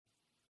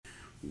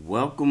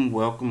Welcome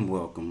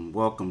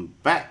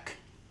back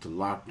to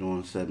Locked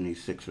On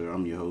 76er.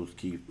 I'm your host,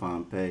 Keith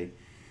Pompey.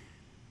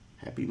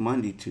 Happy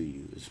Monday to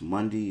you. It's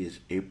Monday, it's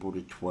April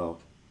the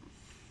 12th.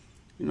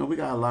 We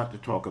got a lot to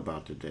talk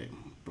about today.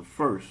 But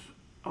first,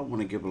 I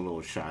want to give a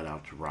little shout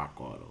out to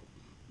Rock Auto.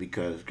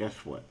 Because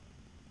guess what?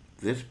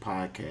 This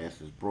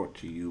podcast is brought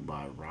to you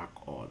by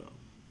Rock Auto.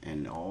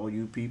 And all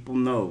you people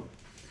know,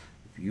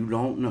 if you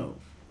don't know,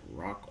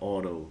 Rock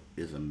Auto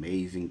is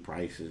amazing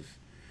prices.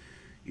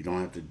 You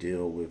don't have to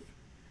deal with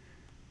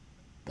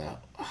the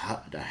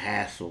the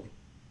hassle,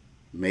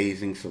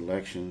 amazing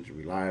selections,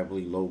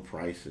 reliably low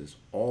prices,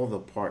 all the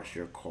parts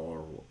your car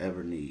will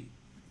ever need.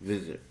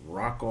 Visit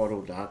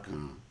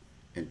rockauto.com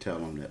and tell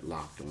them that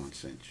Locked On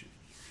sent you.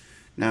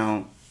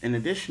 Now, in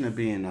addition to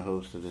being the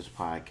host of this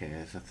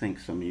podcast, I think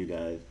some of you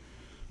guys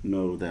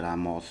know that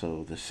I'm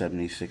also the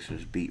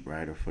 76ers beat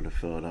writer for the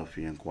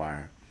Philadelphia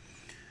Inquirer.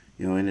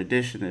 In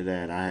addition to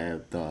that, I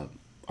have a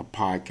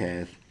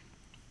podcast,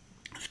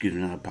 excuse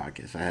me, not a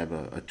podcast, I have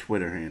a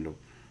Twitter handle,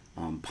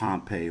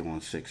 Pompey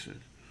on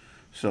Sixers.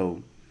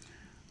 So,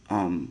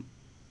 um,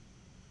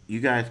 you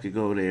guys could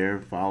go there,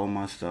 follow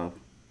my stuff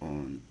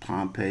on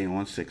Pompey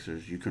on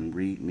Sixers. You can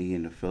read me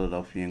in the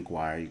Philadelphia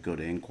Inquirer. You go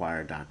to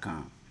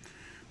inquirer.com.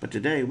 But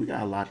today, we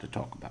got a lot to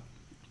talk about.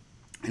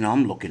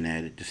 I'm looking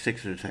at it. The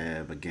Sixers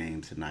have a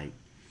game tonight.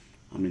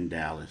 I'm in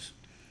Dallas.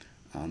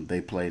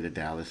 They play the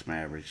Dallas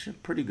Mavericks, a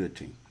pretty good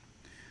team.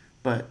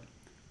 But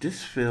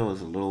this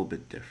feels a little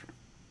bit different.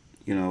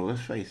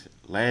 Let's face it.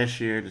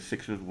 Last year, the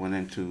Sixers went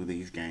into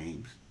these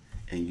games,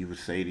 and you would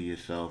say to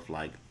yourself,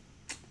 like,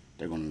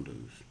 they're going to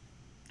lose.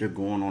 They're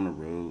going on the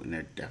road, and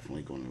they're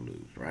definitely going to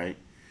lose, right?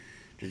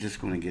 They're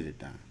just going to get it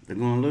done. They're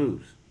going to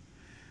lose.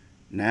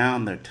 Now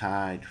they're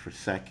tied for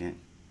second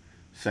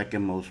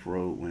most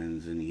road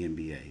wins in the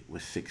NBA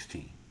with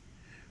 16,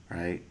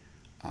 right?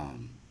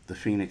 The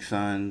Phoenix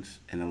Suns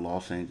and the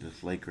Los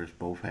Angeles Lakers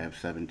both have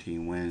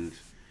 17 wins.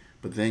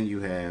 But then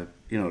you have,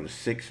 the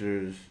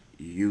Sixers,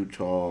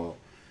 Utah,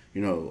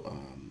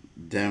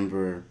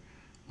 Denver,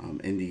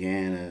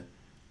 Indiana,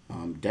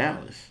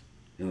 Dallas.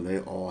 They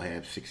all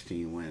have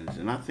 16 wins.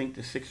 And I think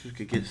the Sixers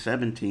could get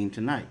 17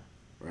 tonight,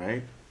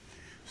 right?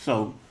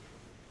 So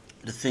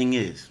the thing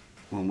is,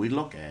 when we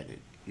look at it,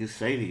 you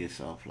say to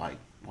yourself, like,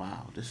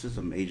 wow, this is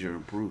a major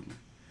improvement.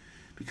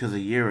 Because a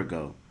year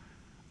ago,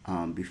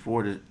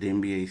 before the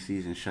NBA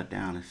season shut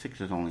down, the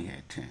Sixers only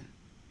had 10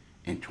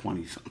 and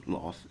 20 something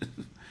losses,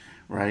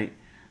 right?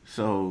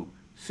 So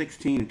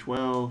 16 and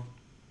 12,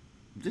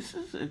 this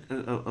is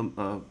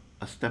a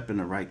step in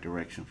the right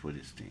direction for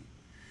this team.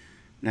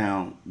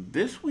 Now,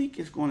 this week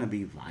is going to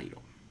be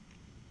vital.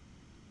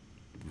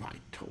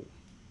 Vital.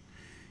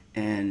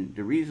 And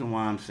the reason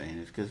why I'm saying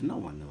is because no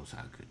one knows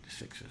how good the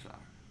Sixers are.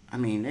 I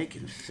mean, they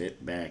can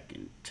sit back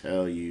and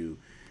tell you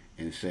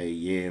and say,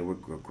 yeah, we're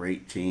a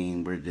great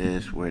team, we're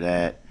this, we're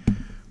that.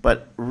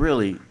 But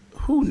really,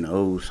 who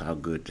knows how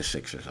good the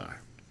Sixers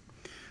are?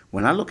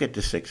 When I look at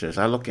the Sixers,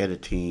 I look at a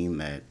team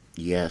that,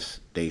 yes,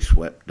 they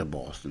swept the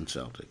Boston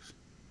Celtics.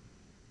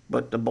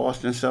 But the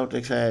Boston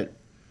Celtics had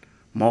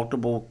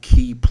multiple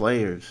key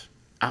players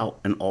out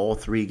in all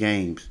three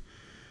games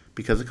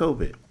because of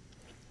COVID.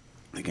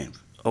 Again,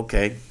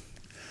 okay,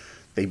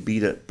 they beat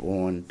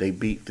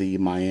the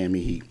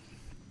Miami Heat.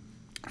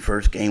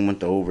 First game went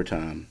to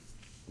overtime,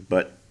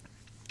 but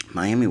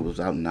Miami was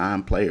out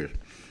 9 players.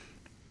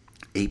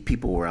 8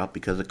 people were out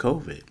because of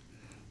COVID.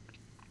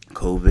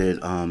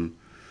 COVID,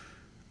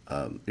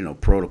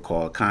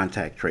 protocol,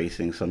 contact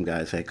tracing. Some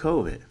guys had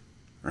COVID,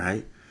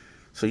 right?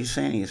 So you're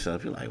saying to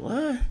yourself, you're like,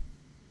 what?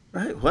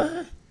 Right?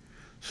 What?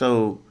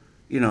 So,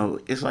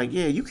 it's like,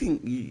 yeah, you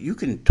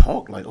can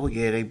talk like, oh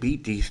yeah, they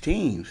beat these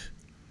teams,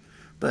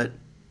 but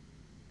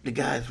the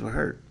guys were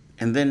hurt.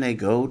 And then they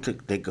go to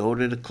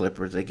the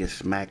Clippers, they get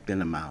smacked in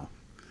the mouth.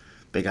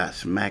 They got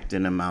smacked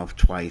in the mouth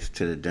twice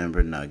to the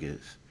Denver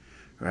Nuggets,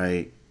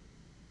 right?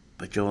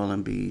 But Joel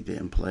Embiid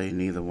didn't play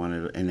neither one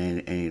of in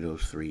any of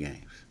those 3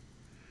 games,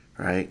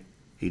 right?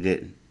 He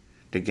didn't.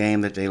 The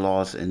game that they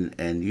lost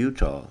in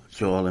Utah,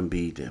 Joel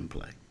Embiid didn't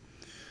play.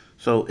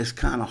 So it's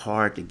kind of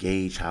hard to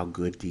gauge how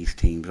good these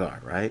teams are,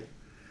 right?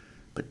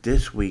 But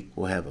this week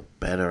we'll have a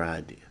better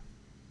idea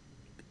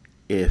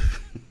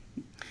if,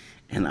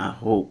 and I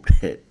hope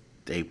that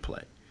they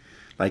play.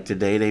 Like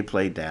today they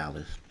played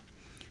Dallas.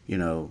 You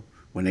know,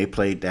 when they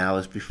played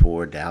Dallas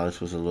before,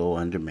 Dallas was a little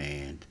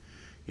undermanned.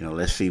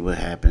 Let's see what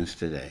happens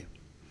today.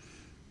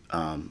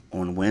 On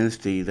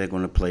Wednesday, they're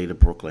going to play the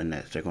Brooklyn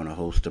Nets. They're going to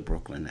host the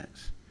Brooklyn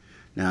Nets.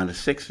 Now, the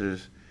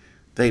Sixers,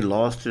 they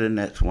lost to the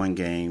Nets 1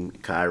 game.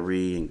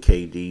 Kyrie and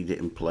KD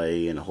didn't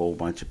play, and a whole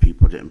bunch of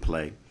people didn't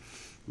play,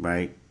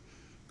 right?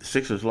 The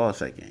Sixers lost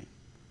that game.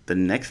 The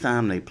next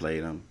time they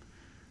played them,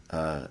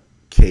 uh,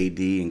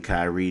 KD and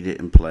Kyrie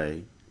didn't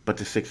play, but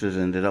the Sixers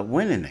ended up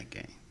winning that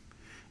game.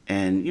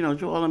 And,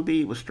 Joel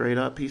Embiid was straight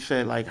up. He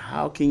said, like,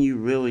 how can you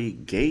really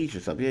gauge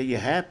yourself? Yeah, you're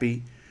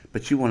happy,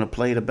 but you want to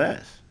play the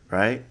best,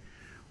 right?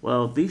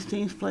 Well, these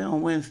teams play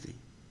on Wednesday.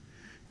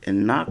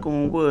 And knock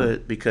on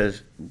wood,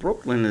 because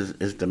Brooklyn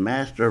is the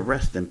master of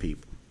resting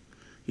people.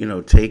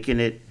 taking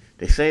it.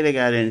 They say they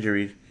got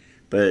injuries,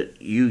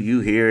 but you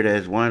hear it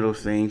as one of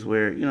those things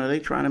where they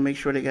trying to make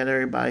sure they got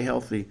everybody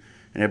healthy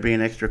and they're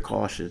being extra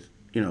cautious.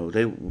 They're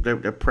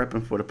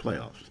prepping for the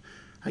playoffs.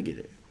 I get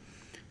it.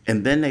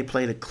 And then they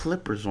play the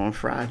Clippers on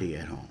Friday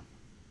at home.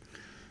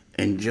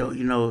 And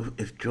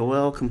if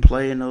Joel can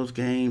play in those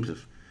games,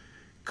 if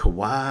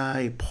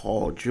Kawhi,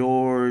 Paul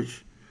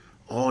George,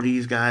 all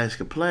these guys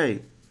can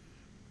play,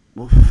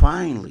 we'll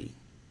finally,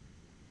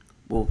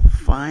 we'll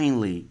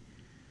finally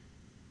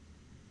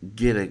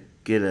get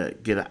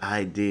an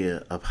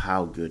idea of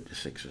how good the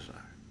Sixers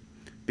are.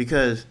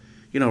 Because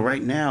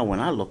right now when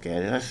I look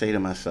at it, I say to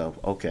myself,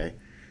 okay,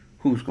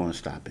 who's going to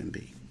stop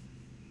Embiid?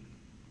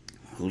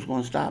 Who's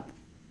going to stop him?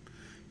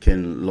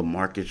 Can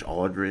LaMarcus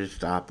Aldridge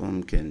stop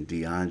him? Can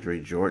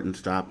DeAndre Jordan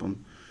stop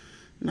him?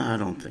 No, I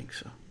don't think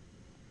so.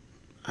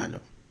 I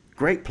don't.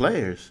 Great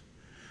players,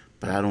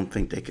 but I don't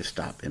think they can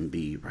stop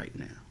Embiid right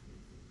now,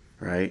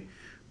 right?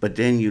 But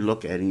then you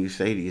look at it and you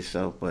say to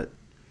yourself, but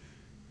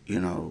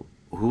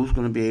who's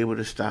going to be able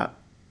to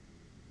stop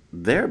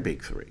their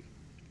big three?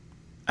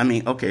 I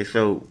mean, okay,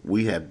 so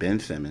we have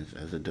Ben Simmons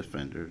as a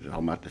defender.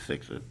 Talking about the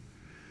Sixers.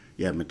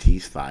 You have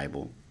Matisse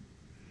Thybulle.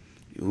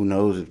 Who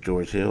knows if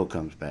George Hill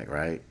comes back,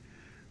 right?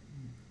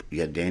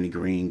 You got Danny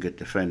Green, good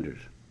defenders.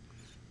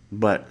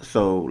 But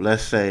so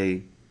let's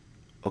say,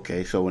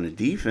 okay, so in the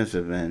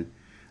defensive end,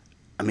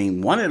 I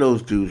mean, one of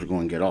those dudes are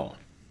going to get off.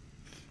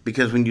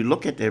 Because when you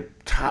look at their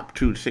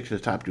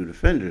Sixers' top two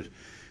defenders,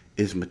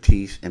 is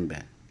Matisse and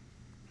Ben.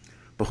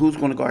 But who's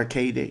going to guard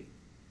KD?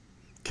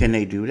 Can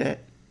they do that?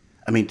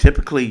 I mean,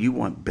 typically you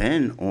want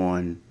Ben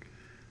on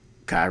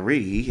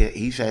Kyrie.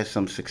 He's had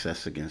some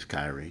success against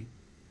Kyrie.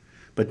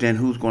 But then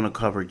who's going to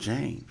cover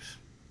James?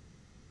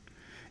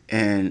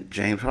 And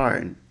James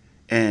Harden.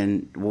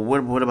 And, well,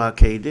 what about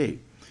KD?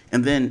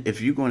 And then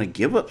if you're going to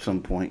give up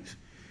some points,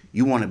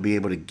 you want to be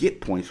able to get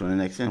points on the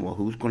next end. Well,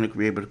 who's going to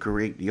be able to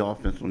create the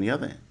offense on the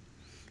other end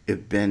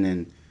if Ben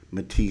and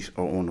Matisse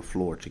are on the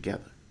floor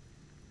together?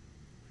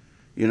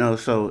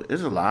 So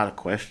there's a lot of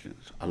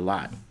questions. A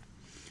lot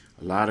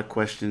of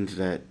questions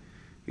that,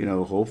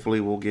 hopefully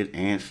will get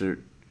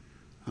answered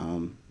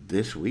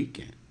this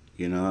weekend.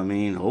 You know what I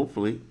mean?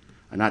 Hopefully.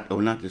 Not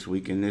this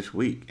weekend, this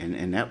week.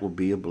 And that will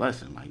be a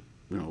blessing. Like,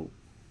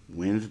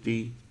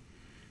 Wednesday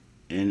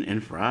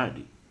and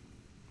Friday.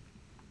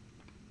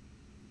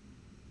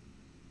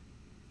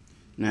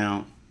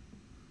 Now,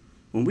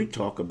 when we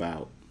talk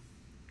about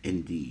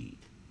Indeed,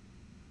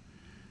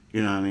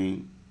 you know what I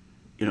mean?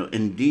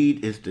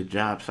 Indeed is the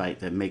job site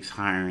that makes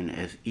hiring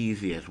as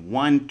easy as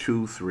 1,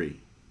 2, 3.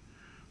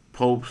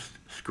 Post,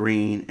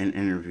 screen, and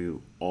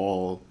interview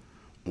all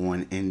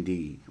on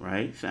Indeed,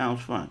 right?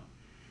 Sounds fun.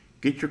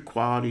 Get your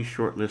quality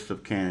short list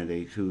of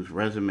candidates whose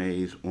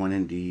resumes on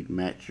Indeed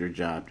match your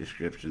job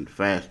description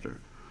faster.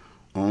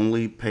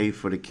 Only pay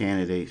for the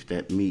candidates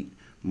that meet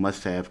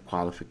must-have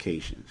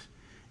qualifications.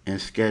 And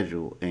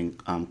schedule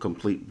and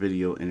complete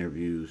video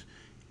interviews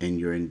in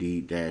your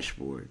Indeed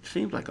dashboard.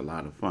 Seems like a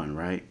lot of fun,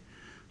 right?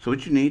 So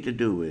what you need to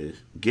do is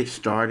get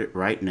started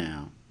right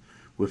now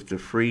with the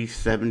free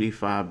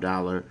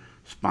 $75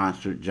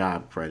 sponsored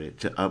job credit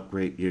to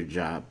upgrade your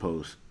job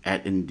post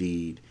at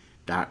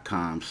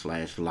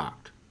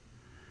Indeed.com/locked.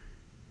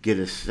 Get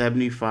a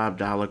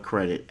 $75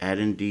 credit at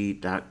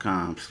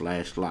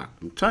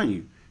Indeed.com/locked. I'm telling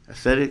you, I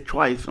said it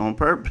twice on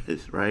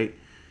purpose, right?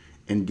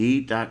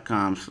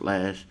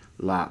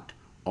 Indeed.com/locked.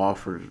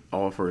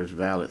 Offer is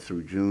valid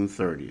through June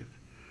 30th.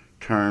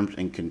 Terms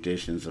and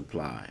conditions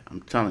apply.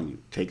 I'm telling you,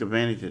 take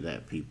advantage of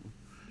that, people.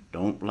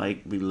 Don't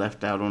be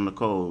left out on the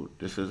cold.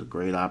 This is a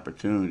great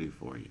opportunity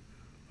for you.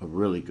 A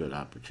really good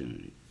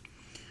opportunity.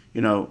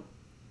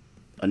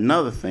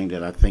 Another thing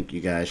that I think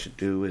you guys should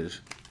do is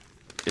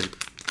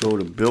go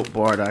to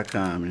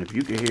BuiltBar.com. And if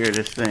you can hear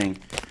this thing,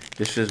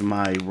 this is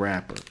my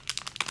wrapper.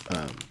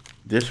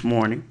 This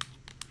morning,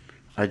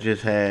 I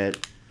just had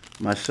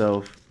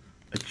myself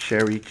a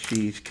cherry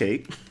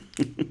cheesecake.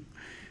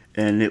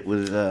 And it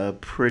was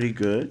pretty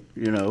good,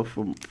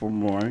 for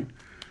morning.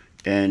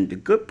 And the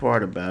good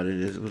part about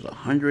it is it was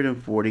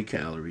 140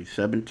 calories,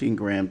 17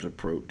 grams of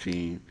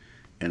protein,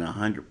 and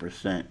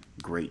 100%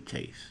 great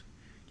taste.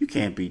 You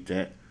can't beat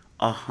that.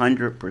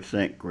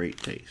 100% great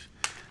taste.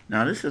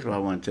 Now, this is what I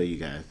want to tell you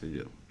guys to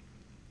do.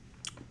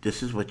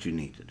 This is what you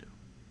need to do.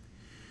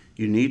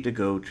 You need to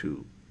go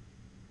to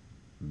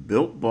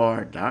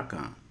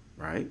BuiltBar.com,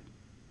 right?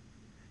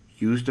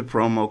 Use the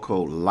promo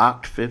code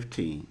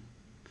LOCKED15,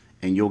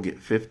 and you'll get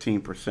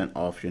 15%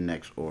 off your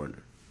next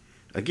order.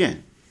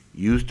 Again,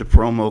 use the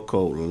promo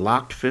code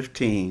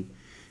LOCKED15,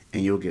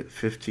 and you'll get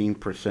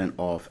 15%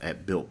 off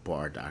at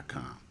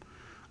BuiltBar.com.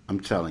 I'm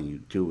telling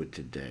you, do it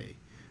today.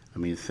 I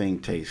mean, the thing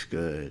tastes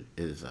good.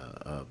 It's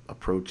a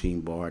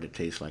protein bar that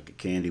tastes like a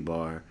candy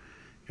bar.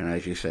 And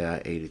as you say,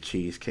 I ate a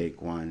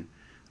cheesecake one.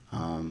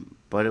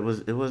 But it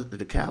was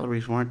the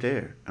calories weren't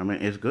there. I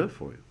mean, it's good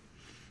for you.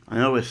 I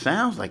know it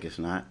sounds like it's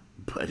not,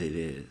 but it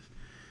is.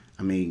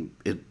 I mean,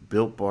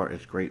 Built Bar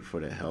is great for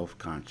the health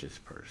conscious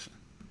person.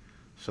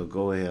 So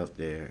go out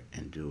there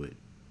and do it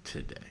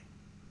today.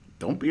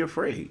 Don't be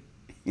afraid.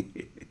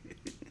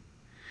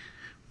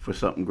 for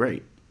something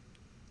great,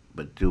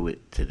 but do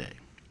it today.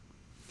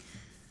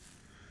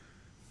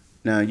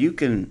 Now, you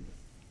can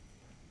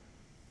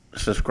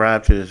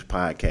subscribe to this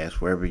podcast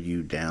wherever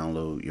you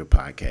download your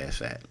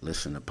podcast at,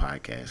 listen to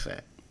podcasts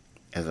at.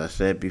 As I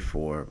said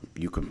before,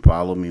 you can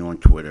follow me on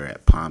Twitter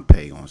at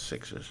Pompey on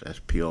Sixers. That's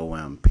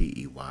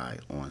Pompey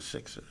on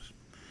Sixers.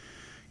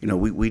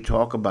 We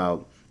talk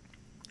about,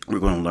 we're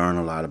going to learn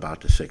a lot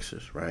about the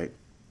Sixers, right?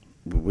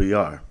 We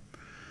are.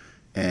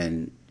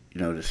 And,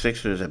 the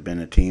Sixers have been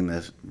a team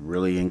that's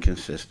really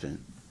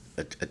inconsistent,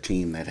 a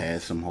team that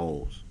has some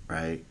holes,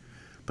 right?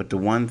 But the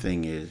one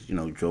thing is,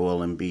 Joel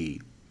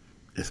Embiid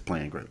is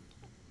playing great.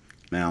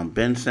 Now,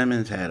 Ben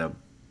Simmons had a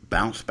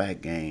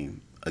bounce-back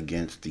game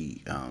against the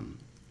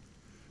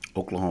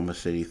Oklahoma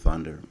City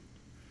Thunder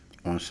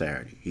on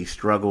Saturday. He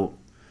struggled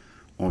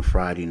on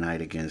Friday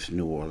night against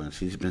New Orleans.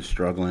 He's been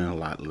struggling a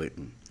lot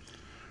lately.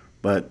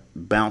 But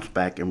bounced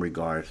back in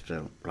regards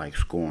to,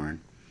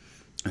 scoring.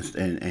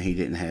 And he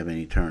didn't have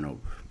any turnovers.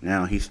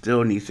 Now, he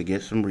still needs to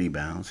get some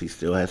rebounds. He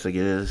still has to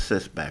get his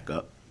assists back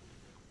up.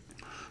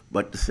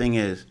 But the thing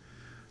is,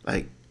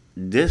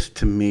 this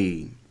to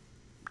me,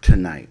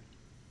 tonight,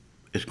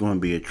 is going to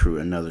be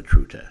another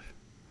true test.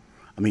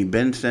 I mean,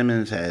 Ben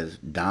Simmons has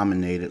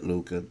dominated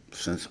Luka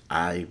since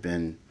I've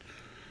been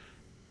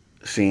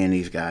seeing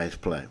these guys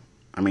play.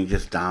 I mean,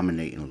 just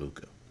dominating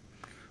Luka.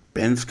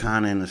 Ben's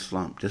kind of in a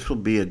slump. This will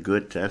be a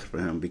good test for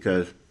him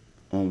because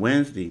on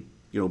Wednesday,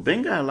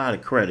 Ben got a lot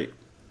of credit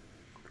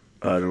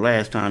the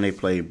last time they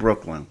played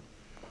Brooklyn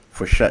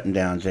for shutting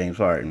down James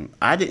Harden.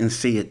 I didn't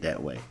see it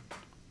that way.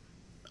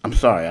 I'm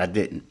sorry, I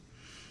didn't.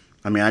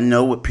 I mean, I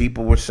know what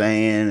people were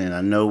saying, and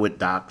I know what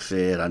Doc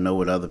said. I know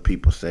what other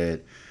people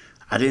said.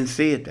 I didn't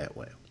see it that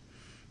way.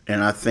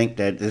 And I think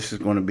that this is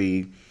going to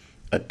be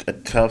a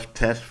tough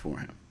test for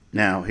him.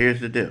 Now,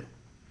 here's the deal.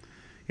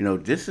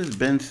 This is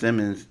Ben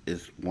Simmons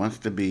wants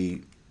to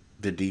be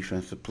the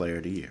defensive player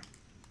of the year,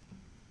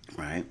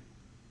 right?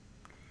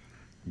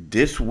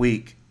 This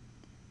week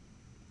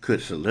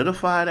could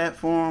solidify that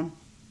for him,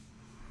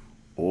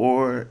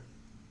 or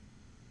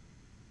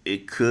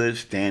it could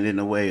stand in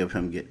the way of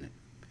him getting it.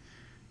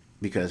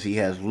 Because he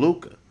has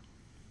Luka,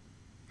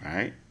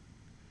 right?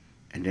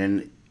 And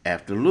then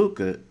after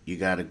Luka, you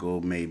got to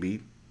go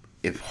maybe,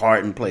 if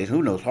Harden plays,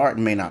 who knows,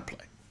 Harden may not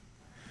play.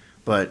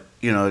 But,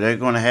 they're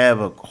going to have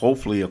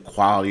hopefully a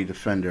quality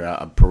defender,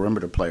 a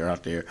perimeter player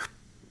out there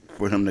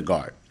for him to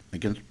guard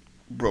against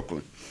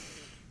Brooklyn.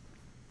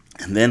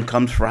 And then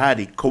comes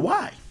Friday,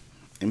 Kawhi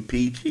and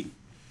PG.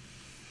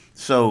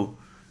 So,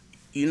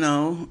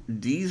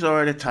 these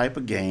are the type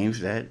of games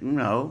that,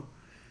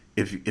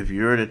 if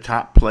you're the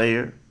top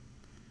player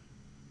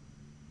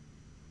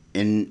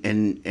in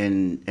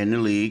the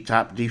league,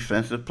 top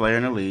defensive player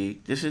in the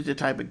league, this is the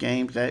type of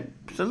games that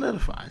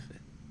solidifies it.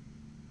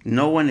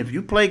 If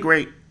you play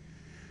great,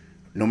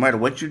 no matter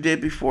what you did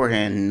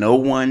beforehand, no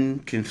one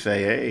can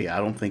say, hey, I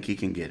don't think he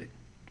can get it.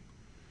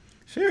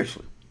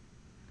 Seriously.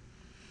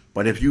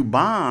 But if you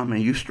bomb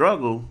and you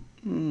struggle,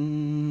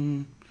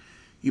 you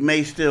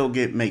may still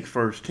make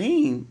first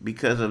team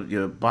because of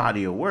your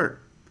body of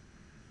work.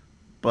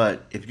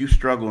 But if you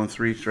struggle in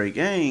 3 straight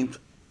games,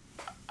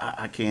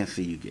 I can't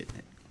see you getting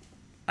it.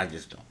 I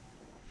just don't.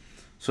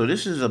 So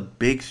this is a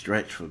big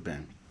stretch for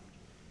Ben.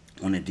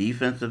 On the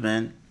defensive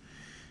end,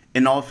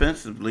 and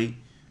offensively,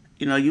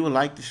 you would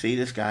like to see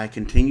this guy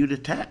continue to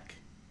tack.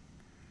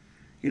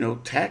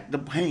 Tack the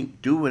paint.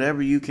 Do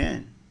whatever you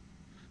can.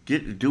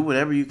 Do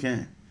whatever you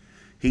can.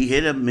 He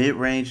hit a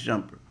mid-range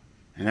jumper.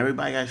 And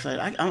everybody got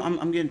excited.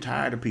 I'm getting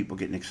tired of people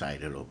getting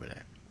excited over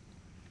that.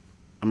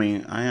 I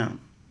mean, I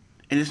am.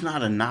 And it's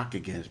not a knock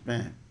against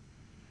Ben.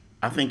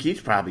 I think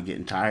he's probably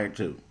getting tired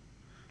too.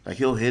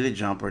 He'll hit a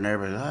jumper and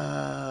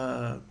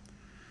everybody's,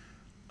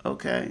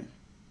 okay.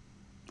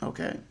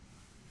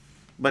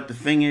 But the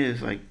thing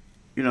is, I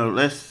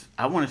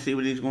want to see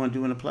what he's going to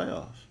do in the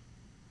playoffs.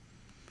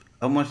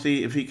 I want to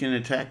see if he can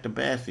attack the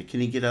basket. Can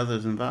he get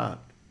others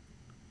involved?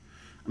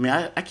 I mean,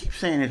 I keep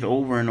saying this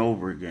over and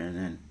over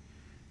again,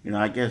 and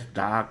I guess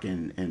Doc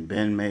and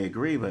Ben may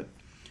agree, but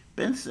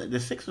the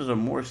Sixers are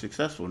more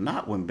successful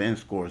not when Ben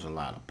scores a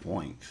lot of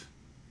points.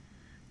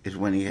 It's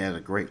when he has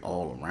a great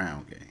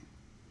all-around game.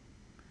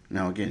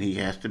 Now, again, he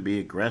has to be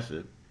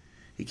aggressive.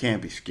 He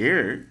can't be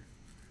scared.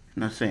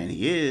 I'm not saying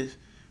he is,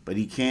 but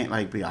he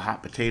can't, be a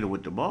hot potato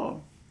with the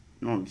ball.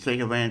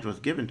 Take advantage of what's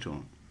given to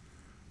him.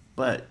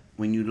 But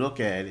when you look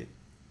at it,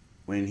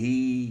 when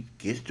he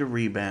gets the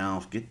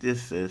rebounds, gets the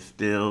assists,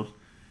 steals,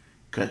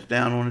 cuts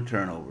down on the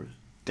turnovers,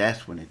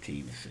 that's when the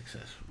team is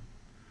successful.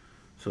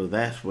 So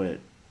that's what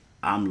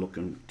I'm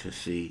looking to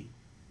see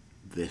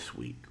this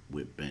week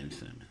with Ben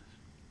Simmons.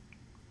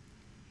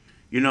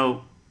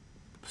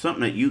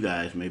 Something that you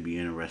guys may be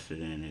interested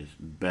in is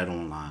Bet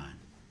Online.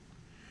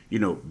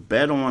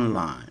 Bet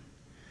Online.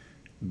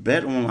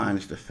 Bet Online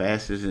is the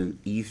fastest and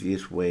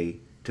easiest way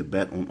to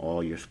bet on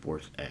all your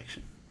sports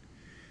action.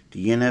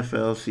 The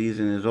NFL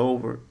season is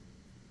over,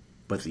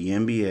 but the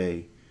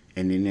NBA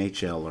and the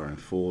NHL are in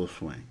full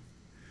swing.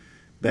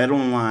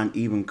 BetOnline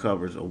even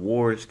covers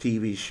awards,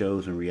 TV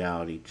shows, and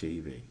reality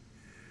TV.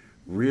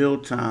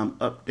 Real-time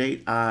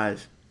update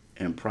odds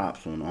and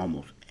props on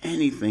almost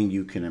anything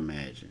you can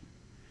imagine.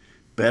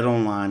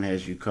 BetOnline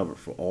has you covered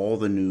for all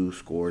the news,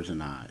 scores,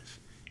 and odds.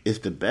 It's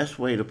the best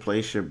way to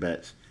place your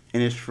bets,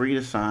 and it's free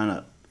to sign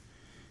up.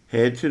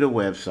 Head to the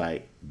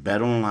website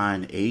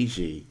BetOnline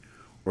AG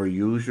or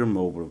use your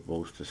mobile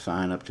device to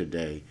sign up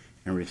today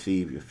and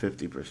receive your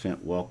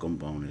 50% welcome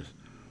bonus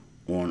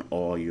on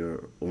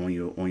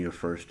your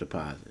first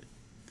deposit.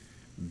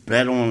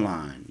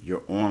 BetOnline,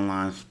 your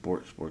online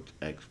sports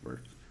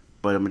experts.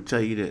 But I'm gonna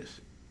tell you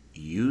this: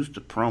 use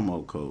the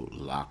promo code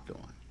Locked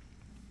On.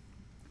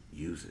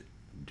 Use it.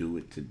 Do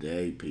it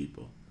today,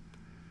 people.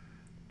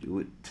 Do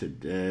it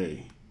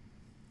today.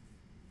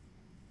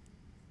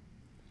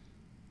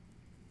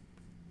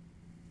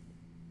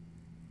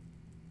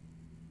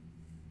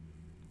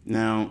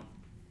 Now,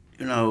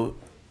 you know,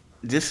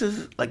 this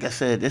is, like I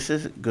said, this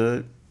is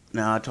good.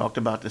 Now, I talked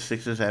about the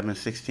Sixers having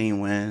 16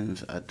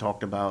 wins. I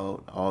talked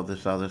about all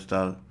this other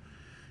stuff.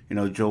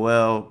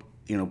 Joel,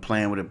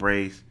 playing with a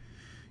brace.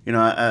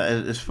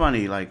 It's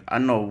funny. Like, I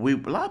know a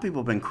lot of people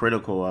have been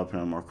critical of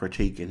him or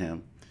critiquing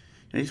him.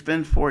 And he's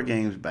been 4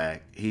 games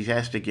back. He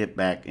has to get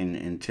back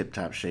in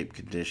tip-top shape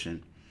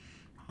condition.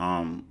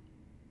 Um,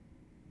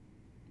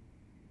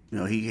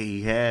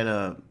 he had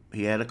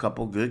a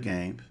couple good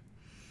games.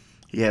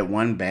 He had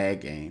one bad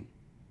game,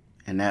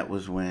 and that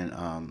was when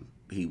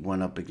he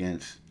went up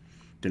against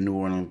the New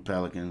Orleans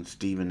Pelicans.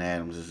 Steven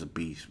Adams is a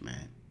beast,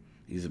 man.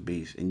 He's a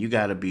beast, and you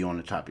got to be on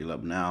the top of your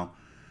level. Now,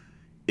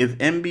 if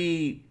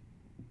Embiid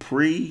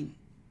pre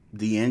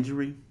the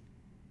injury,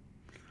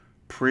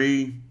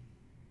 pre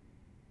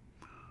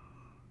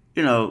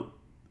you know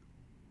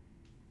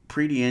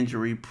pre the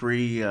injury,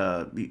 pre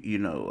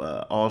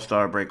All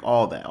Star break,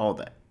 all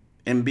that,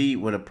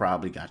 Embiid would have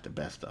probably got the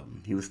best of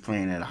him. He was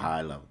playing at a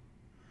high level.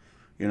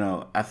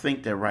 I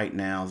think that right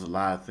now there's a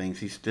lot of things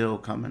he's still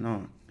coming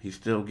on. He's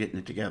still getting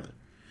it together.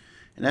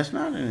 And that's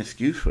not an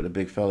excuse for the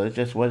big fella. It's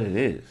just what it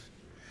is.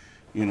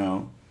 You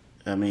know,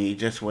 I mean,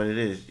 just what it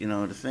is.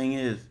 The thing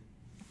is,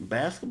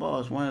 basketball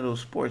is one of those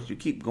sports you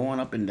keep going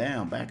up and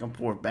down, back and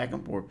forth,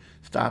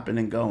 stopping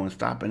and going,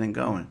 stopping and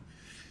going.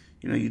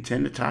 You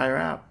tend to tire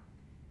out.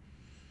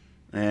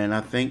 And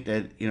I think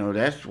that,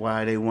 that's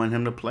why they want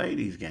him to play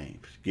these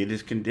games, get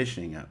his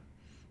conditioning up.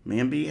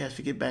 B has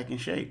to get back in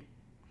shape.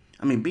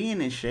 I mean,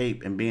 being in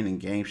shape and being in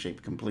game shape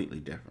is completely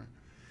different.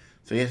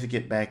 So he has to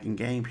get back in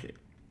game shape.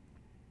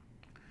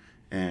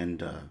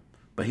 And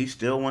but he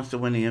still wants to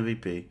win the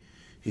MVP.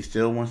 He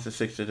still wants the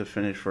Sixers to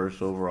finish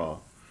first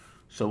overall.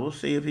 So we'll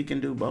see if he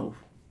can do both.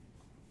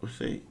 We'll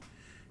see.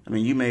 I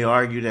mean, you may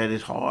argue that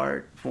it's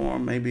hard for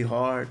him, maybe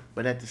hard,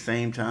 but at the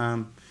same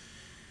time,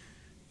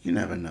 you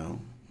never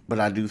know. But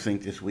I do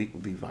think this week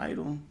will be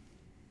vital.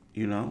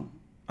 You know,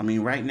 I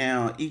mean, right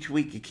now, each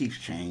week it keeps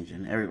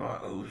changing.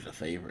 Everybody, who's the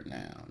favorite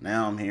now?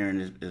 Now I'm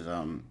hearing is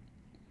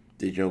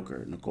the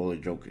Joker, Nikola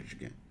Jokic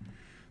again.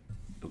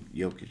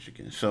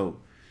 So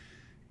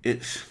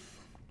it's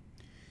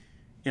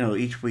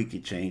each week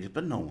it changes,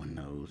 but no one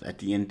knows. At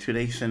the end, too,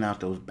 they send out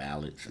those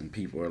ballots, and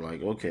people are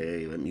like,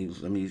 okay, let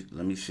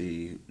me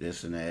see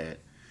this and that,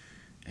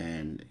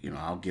 and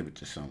I'll give it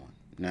to someone.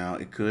 Now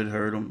it could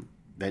hurt him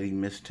that he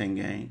missed 10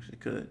 games. It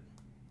could,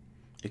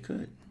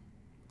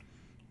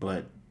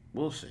 but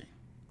we'll see.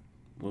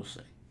 We'll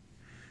see.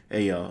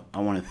 Hey y'all, I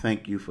want to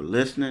thank you for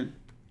listening,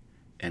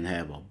 and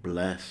have a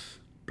blessed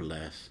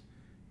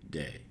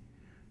day.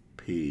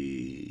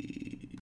 Peace.